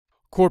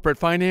Corporate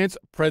Finance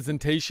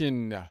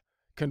Presentation.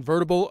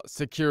 Convertible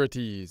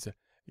Securities.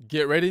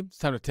 Get ready, it's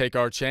time to take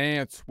our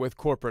chance with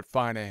corporate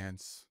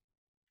finance.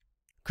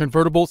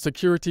 Convertible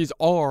securities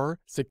are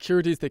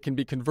securities that can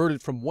be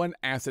converted from one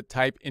asset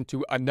type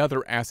into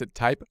another asset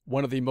type.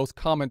 One of the most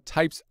common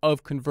types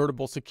of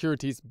convertible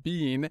securities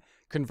being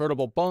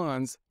convertible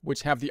bonds,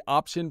 which have the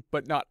option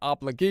but not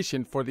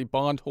obligation for the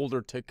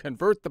bondholder to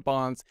convert the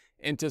bonds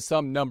into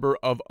some number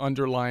of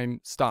underlying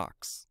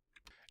stocks.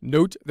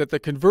 Note that the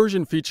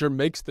conversion feature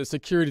makes the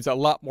securities a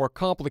lot more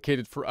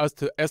complicated for us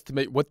to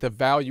estimate what the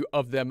value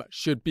of them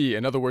should be.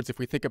 In other words, if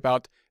we think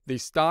about the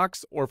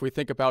stocks or if we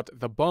think about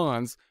the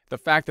bonds, the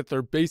fact that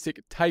they're basic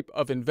type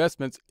of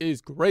investments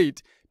is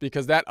great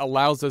because that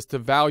allows us to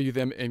value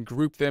them and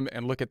group them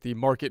and look at the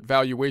market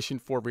valuation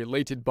for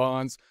related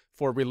bonds,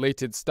 for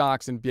related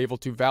stocks, and be able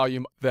to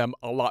value them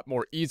a lot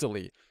more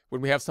easily. When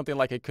we have something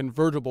like a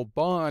convertible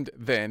bond,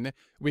 then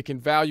we can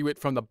value it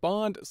from the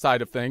bond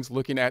side of things,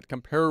 looking at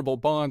comparable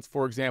bonds,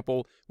 for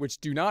example, which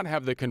do not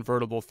have the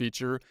convertible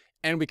feature,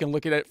 and we can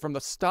look at it from the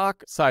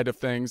stock side of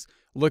things,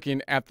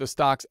 looking at the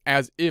stocks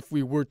as if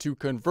we were to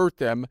convert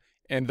them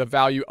and the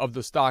value of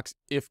the stocks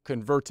if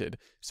converted.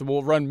 So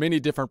we'll run many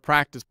different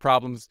practice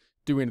problems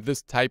doing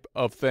this type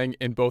of thing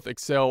in both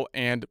Excel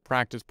and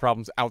practice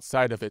problems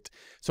outside of it.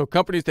 So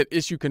companies that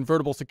issue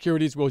convertible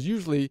securities will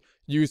usually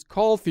use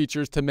call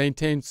features to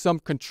maintain some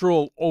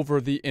control over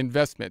the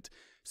investment.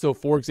 So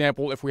for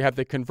example, if we have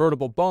the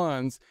convertible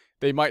bonds,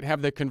 they might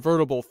have the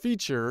convertible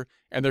feature,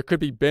 and there could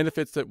be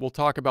benefits that we'll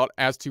talk about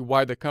as to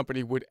why the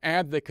company would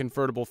add the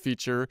convertible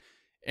feature.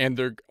 And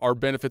there are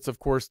benefits, of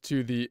course,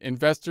 to the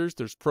investors.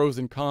 There's pros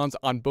and cons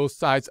on both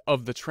sides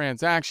of the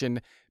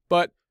transaction,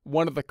 but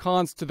one of the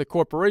cons to the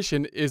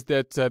corporation is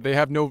that they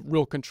have no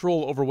real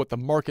control over what the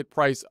market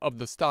price of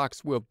the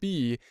stocks will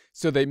be,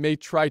 so they may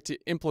try to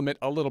implement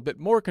a little bit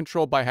more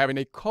control by having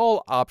a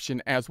call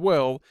option as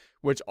well,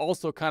 which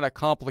also kind of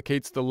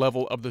complicates the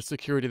level of the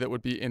security that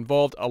would be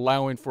involved,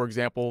 allowing, for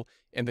example,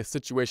 in the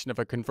situation of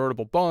a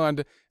convertible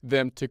bond,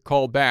 them to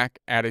call back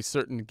at a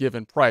certain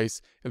given price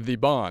the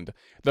bond.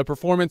 The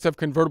performance of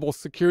convertible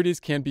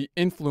securities can be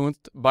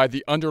influenced by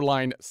the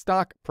underlying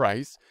stock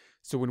price.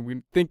 So when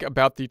we think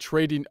about the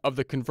trading of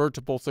the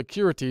convertible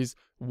securities,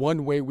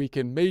 one way we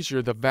can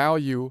measure the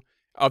value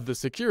of the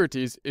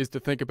securities is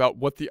to think about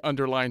what the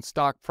underlying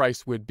stock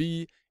price would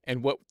be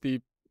and what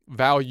the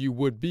value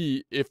would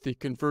be if the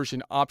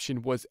conversion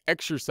option was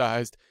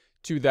exercised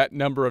to that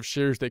number of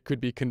shares that could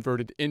be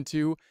converted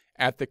into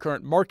at the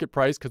current market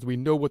price, because we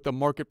know what the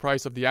market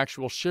price of the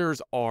actual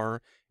shares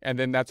are, and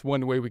then that's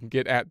one way we can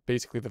get at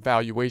basically the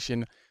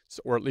valuation,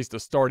 or at least the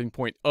starting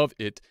point of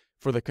it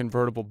for the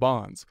convertible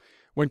bonds.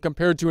 When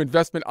compared to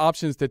investment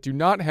options that do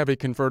not have a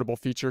convertible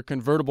feature,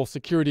 convertible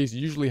securities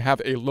usually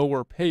have a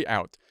lower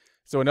payout.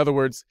 So in other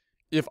words,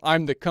 if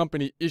I'm the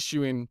company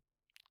issuing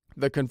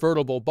the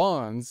convertible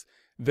bonds,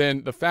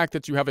 then the fact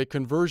that you have a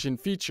conversion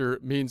feature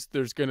means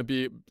there's going to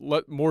be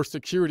more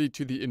security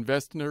to the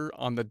investor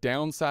on the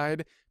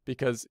downside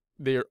because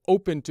they're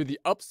open to the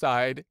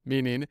upside,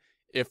 meaning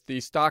if the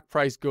stock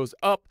price goes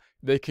up,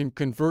 they can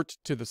convert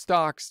to the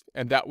stocks,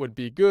 and that would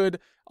be good.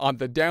 On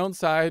the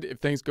downside, if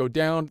things go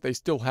down, they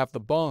still have the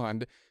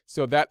bond.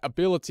 So that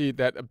ability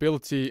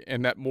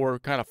and that more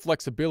kind of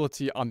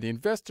flexibility on the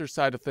investor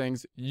side of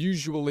things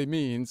usually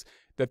means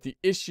that the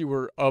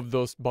issuer of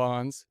those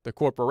bonds, the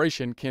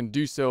corporation, can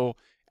do so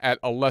at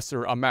a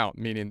lesser amount,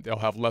 meaning they'll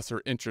have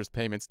lesser interest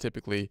payments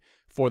typically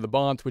for the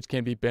bonds, which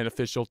can be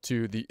beneficial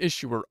to the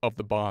issuer of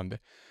the bond.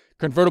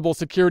 Convertible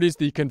securities,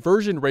 the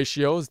conversion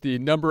ratio is the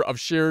number of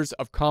shares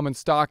of common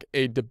stock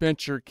a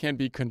debenture can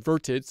be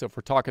converted. So if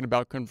we're talking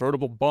about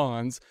convertible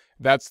bonds,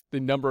 that's the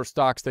number of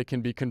stocks that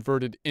can be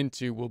converted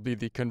into will be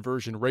the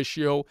conversion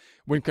ratio.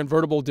 When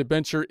convertible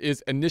debenture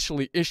is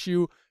initially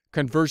issued,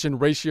 conversion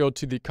ratio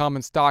to the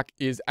common stock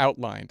is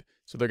outlined.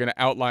 So they're going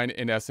to outline,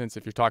 in essence,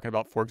 if you're talking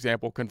about, for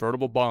example,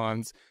 convertible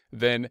bonds,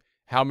 then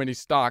how many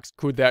stocks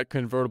could that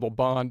convertible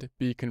bond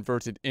be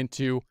converted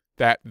into?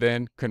 That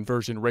then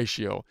conversion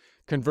ratio.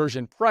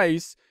 Conversion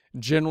price,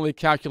 generally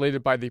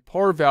calculated by the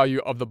par value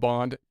of the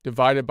bond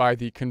divided by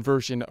the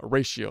conversion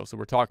ratio. So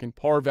we're talking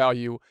par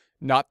value,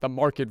 not the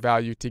market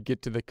value, to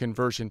get to the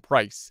conversion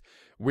price.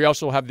 We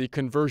also have the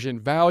conversion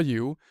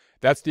value.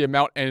 That's the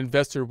amount an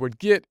investor would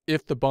get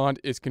if the bond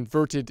is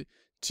converted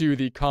to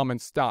the common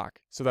stock.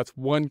 So that's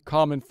one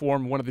common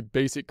form, one of the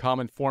basic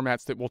common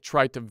formats that we'll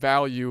try to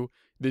value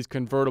these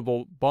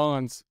convertible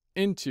bonds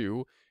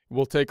into.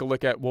 We'll take a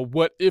look at, well,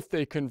 what if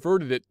they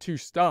converted it to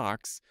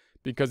stocks?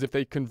 Because if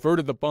they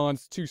converted the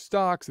bonds to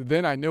stocks,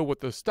 then I know what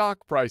the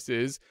stock price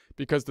is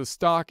because the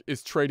stock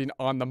is trading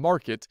on the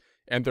market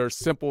and they're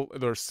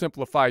a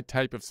simplified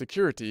type of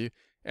security,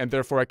 and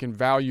therefore I can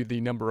value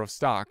the number of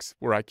stocks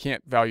where I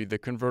can't value the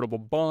convertible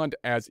bond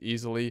as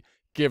easily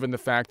given the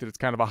fact that it's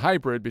kind of a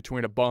hybrid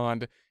between a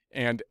bond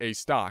and a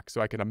stock.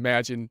 So I can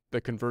imagine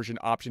the conversion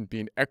option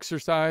being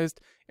exercised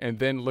and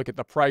then look at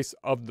the price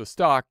of the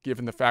stock,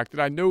 given the fact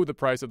that I know the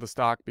price of the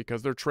stock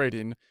because they're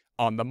trading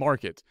on the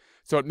market.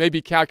 So it may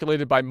be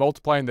calculated by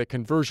multiplying the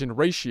conversion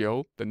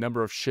ratio, the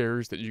number of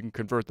shares that you can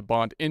convert the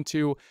bond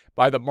into,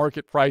 by the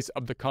market price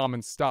of the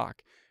common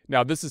stock.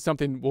 Now, this is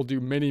something we'll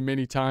do many,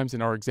 many times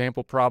in our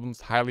example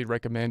problems. Highly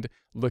recommend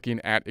looking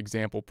at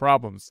example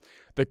problems.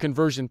 The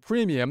conversion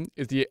premium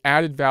is the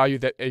added value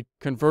that a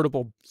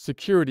convertible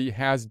security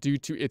has due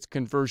to its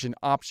conversion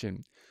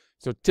option.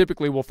 So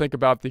typically we'll think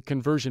about the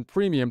conversion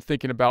premium,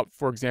 thinking about,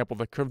 for example,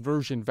 the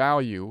conversion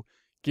value,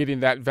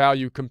 getting that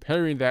value,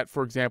 comparing that,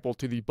 for example,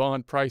 to the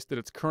bond price that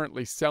it's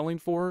currently selling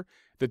for,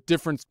 the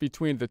difference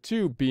between the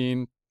two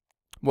being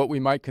what we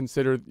might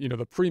consider,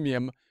 the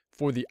premium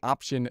for the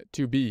option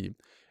to be.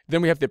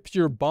 Then we have the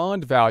pure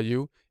bond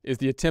value, is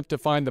the attempt to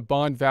find the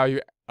bond value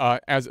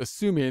as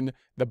assuming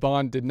the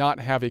bond did not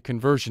have a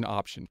conversion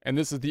option. And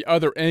this is the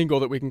other angle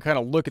that we can kind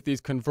of look at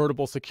these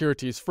convertible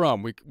securities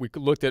from. We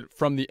looked at it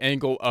from the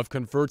angle of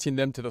converting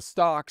them to the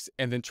stocks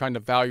and then trying to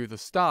value the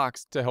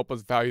stocks to help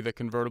us value the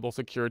convertible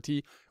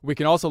security. We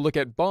can also look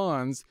at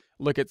bonds,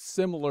 look at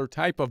similar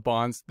type of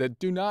bonds that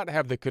do not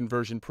have the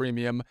conversion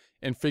premium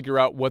and figure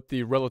out what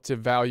the relative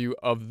value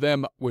of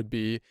them would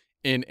be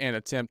in an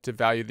attempt to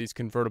value these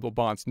convertible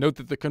bonds. Note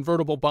that the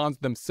convertible bonds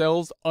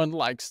themselves,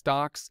 unlike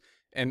stocks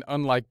and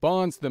unlike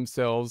bonds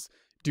themselves,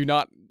 do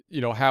not,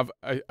 have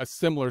a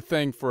similar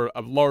thing for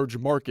a large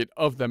market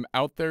of them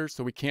out there.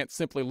 So we can't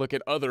simply look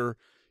at other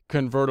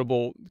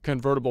convertible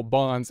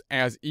bonds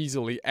as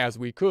easily as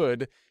we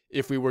could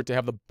if we were to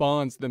have the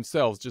bonds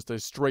themselves, just a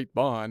straight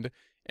bond,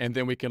 and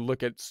then we can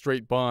look at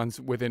straight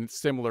bonds within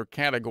similar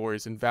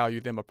categories and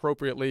value them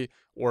appropriately,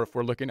 or if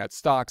we're looking at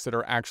stocks that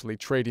are actually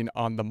trading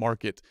on the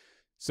market.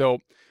 So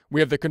we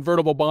have the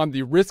convertible bond,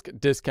 the risk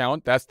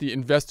discount. That's the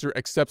investor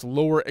accepts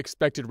lower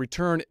expected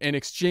return in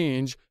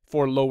exchange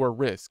for lower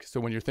risk. So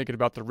when you're thinking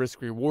about the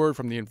risk reward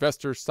from the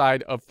investor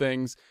side of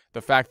things,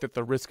 the fact that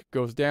the risk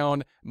goes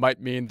down might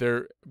mean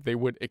they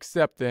would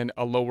accept then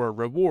a lower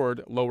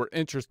reward, lower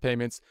interest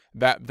payments,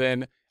 that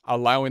then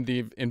allowing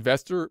the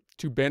investor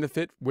to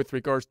benefit with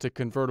regards to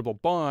convertible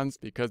bonds,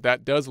 because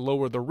that does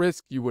lower the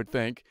risk, you would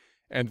think,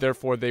 and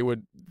therefore they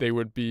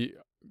would be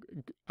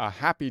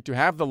happy to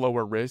have the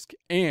lower risk,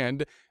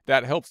 and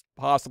that helps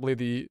possibly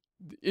the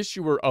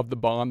issuer of the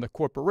bond, the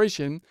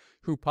corporation,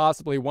 who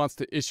possibly wants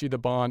to issue the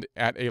bond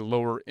at a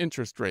lower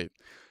interest rate.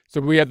 So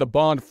we have the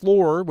bond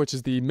floor, which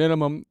is the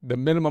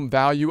minimum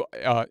value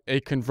a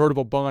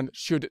convertible bond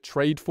should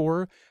trade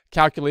for,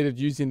 calculated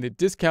using the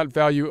discount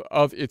value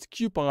of its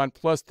coupon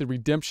plus the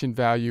redemption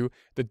value.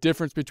 The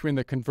difference between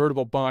the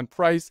convertible bond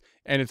price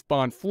and its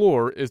bond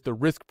floor is the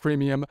risk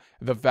premium,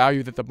 the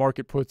value that the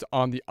market puts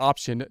on the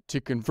option to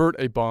convert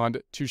a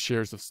bond to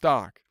shares of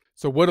stock.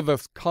 So what are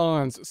the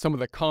cons, some of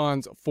the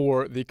cons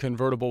for the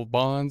convertible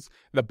bonds?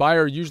 The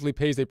buyer usually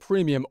pays a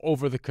premium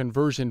over the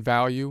conversion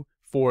value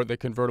for the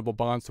convertible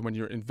bond. So when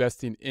you're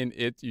investing in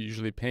it, you're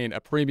usually paying a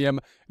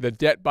premium. The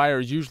debt buyer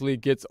usually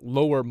gets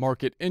lower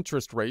market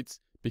interest rates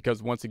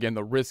because, once again,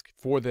 the risk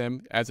for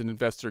them as an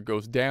investor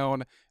goes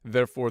down.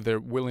 Therefore,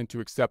 they're willing to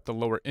accept the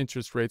lower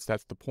interest rates.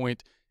 That's the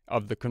point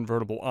of the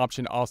convertible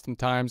option.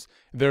 Oftentimes,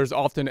 there's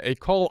often a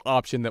call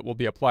option that will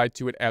be applied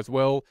to it as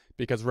well,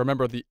 because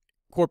remember, the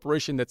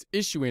corporation that's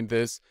issuing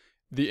this,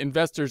 the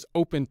investor's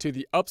open to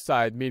the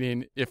upside,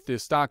 meaning if the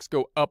stocks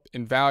go up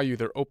in value,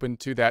 they're open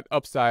to that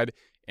upside,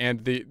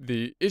 and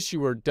the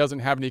issuer doesn't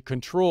have any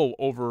control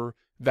over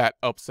that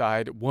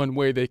upside. One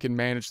way they can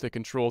manage the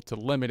control to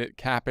limit it,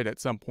 cap it at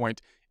some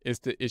point, is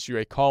to issue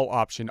a call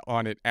option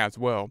on it as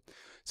well.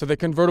 So the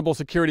convertible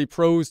security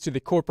pros to the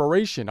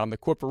corporation. On the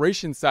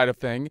corporation side of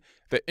thing,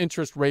 the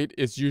interest rate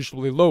is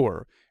usually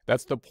lower.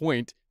 That's the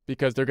point,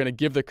 because they're going to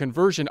give the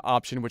conversion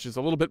option, which is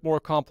a little bit more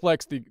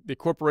complex. The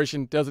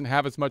corporation doesn't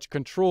have as much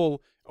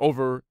control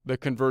over the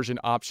conversion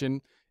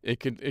option. It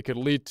could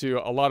lead to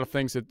a lot of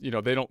things that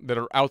that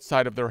are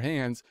outside of their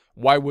hands.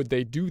 Why would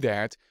they do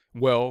that?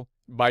 Well,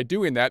 by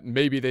doing that,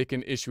 maybe they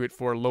can issue it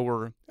for a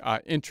lower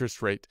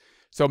interest rate.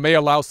 So it may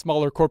allow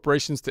smaller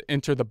corporations to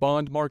enter the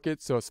bond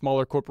market. So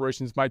smaller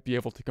corporations might be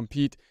able to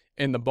compete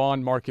in the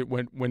bond market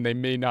when they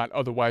may not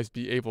otherwise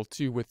be able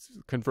to, with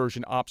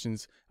conversion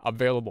options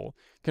available.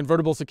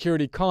 Convertible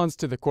security cons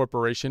to the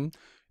corporation.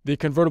 The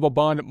convertible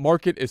bond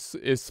market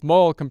is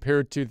small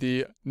compared to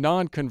the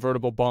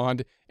non-convertible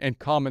bond and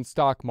common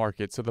stock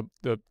market. So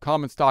the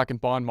common stock and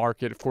bond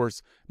market, of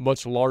course,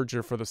 much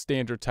larger for the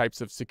standard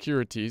types of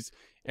securities.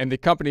 And the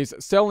companies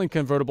selling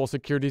convertible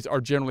securities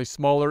are generally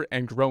smaller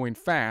and growing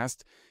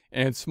fast.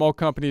 And small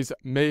companies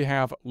may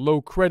have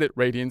low credit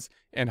ratings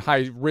and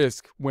high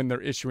risk when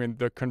they're issuing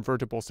the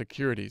convertible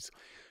securities.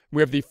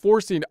 We have the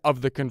forcing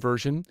of the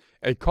conversion.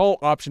 A call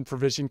option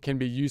provision can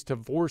be used to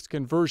force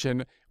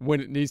conversion when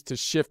it needs to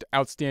shift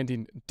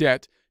outstanding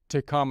debt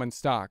to common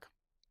stock.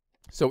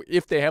 So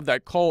if they have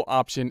that call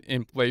option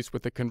in place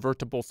with the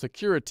convertible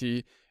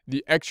security,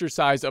 the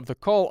exercise of the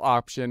call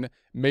option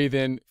may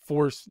then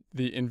force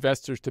the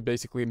investors to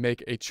basically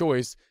make a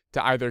choice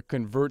to either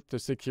convert the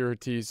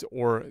securities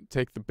or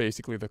take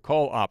basically the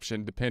call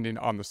option, depending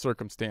on the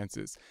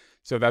circumstances.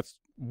 So that's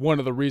one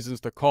of the reasons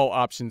the call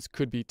options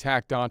could be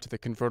tacked on to the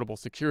convertible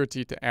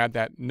security to add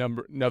that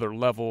another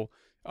level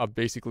of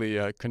basically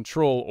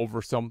control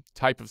over some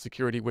type of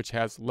security which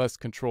has less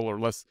control or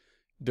less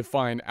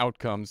defined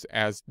outcomes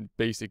as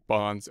basic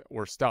bonds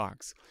or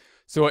stocks.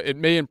 So it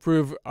may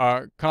improve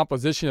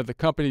composition of the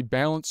company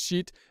balance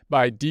sheet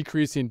by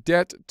decreasing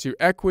debt to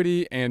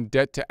equity and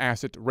debt to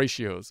asset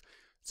ratios.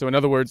 So in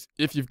other words,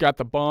 if you've got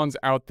the bonds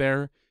out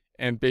there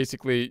and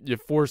basically you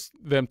force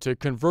them to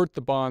convert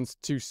the bonds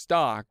to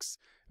stocks,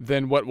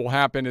 then what will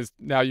happen is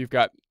now you've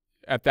got,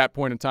 at that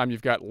point in time,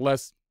 you've got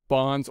less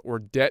bonds or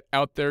debt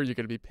out there. You're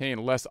going to be paying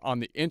less on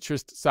the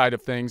interest side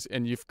of things,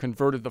 and you've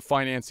converted the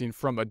financing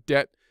from a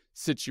debt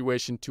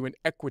situation to an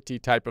equity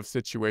type of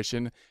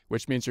situation,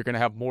 which means you're going to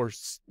have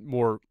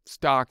more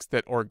stocks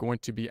that are going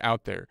to be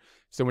out there.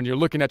 So when you're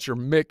looking at your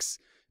mix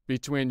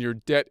between your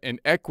debt and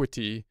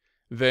equity,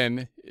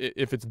 then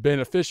if it's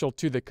beneficial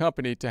to the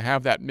company to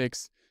have that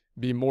mix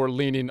be more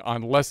leaning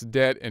on less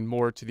debt and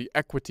more to the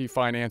equity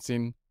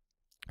financing,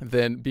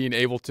 then being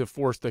able to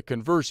force the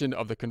conversion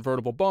of the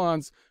convertible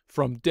bonds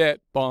from debt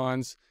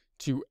bonds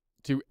to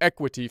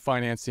equity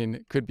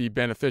financing could be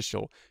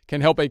beneficial.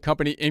 Can help a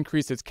company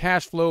increase its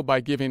cash flow by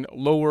giving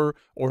lower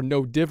or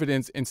no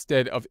dividends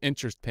instead of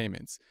interest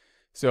payments.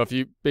 So if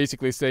you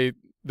basically say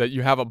that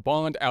you have a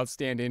bond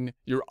outstanding,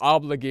 you're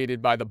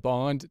obligated by the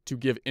bond to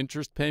give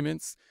interest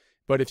payments.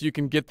 But if you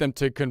can get them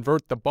to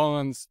convert the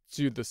bonds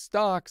to the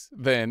stocks,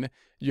 then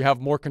you have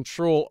more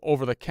control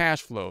over the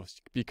cash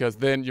flows, because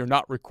then you're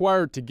not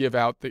required to give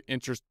out the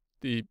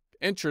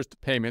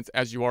interest payments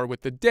as you are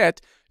with the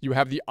debt. You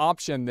have the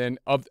option then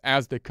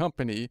as the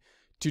company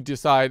to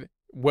decide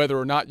whether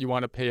or not you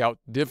want to pay out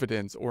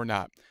dividends or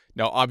not.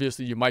 Now,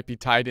 obviously, you might be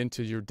tied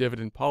into your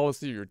dividend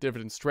policy, your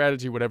dividend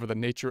strategy, whatever the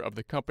nature of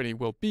the company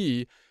will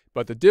be,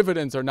 but the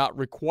dividends are not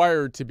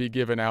required to be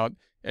given out,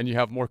 and you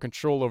have more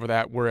control over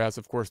that, whereas,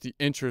 of course, the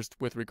interest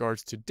with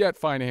regards to debt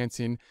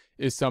financing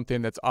is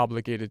something that's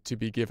obligated to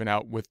be given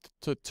out with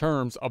the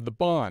terms of the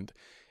bond.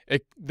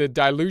 The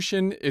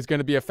dilution is going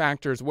to be a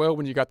factor as well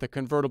when you got the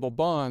convertible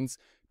bonds,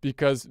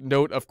 because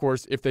note, of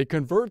course, if they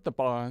convert the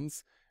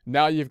bonds,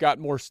 now you've got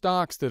more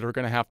stocks that are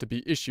going to have to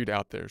be issued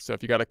out there. So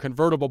if you got a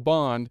convertible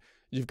bond,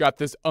 you've got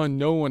this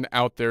unknown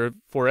out there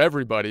for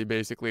everybody,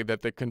 basically,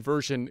 that the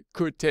conversion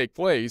could take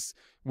place,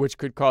 which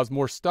could cause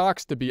more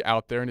stocks to be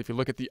out there. And if you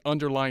look at the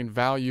underlying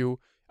value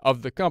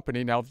of the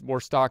company, now more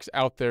stocks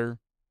out there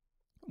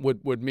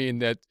would mean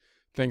that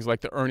things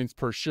like the earnings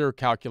per share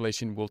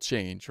calculation will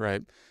change,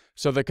 right?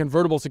 So the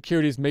convertible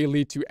securities may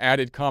lead to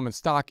added common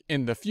stock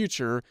in the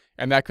future,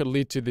 and that could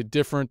lead to the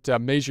different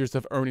measures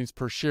of earnings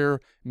per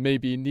share may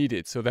be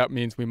needed. So that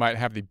means we might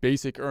have the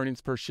basic earnings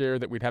per share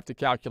that we'd have to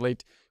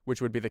calculate,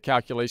 which would be the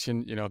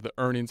calculation, the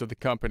earnings of the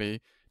company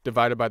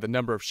divided by the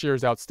number of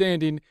shares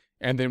outstanding,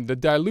 and then the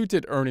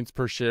diluted earnings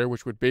per share,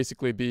 which would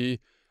basically be,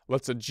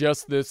 let's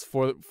adjust this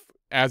for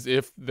as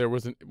if there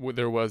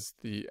was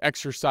the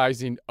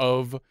exercising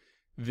of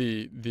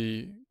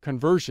the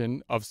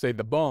conversion of, say,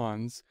 the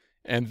bonds.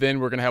 And then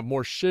we're going to have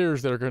more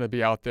shares that are going to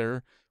be out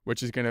there,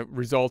 which is going to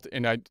result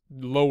in a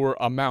lower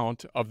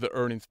amount of the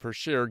earnings per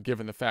share,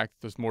 given the fact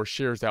that there's more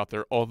shares out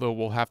there, although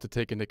we'll have to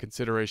take into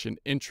consideration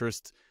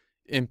interest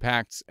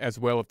impacts as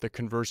well if the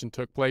conversion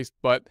took place.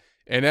 But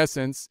in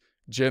essence,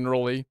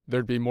 generally,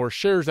 there'd be more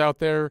shares out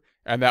there,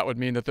 and that would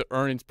mean that the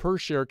earnings per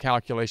share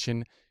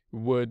calculation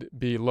would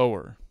be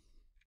lower.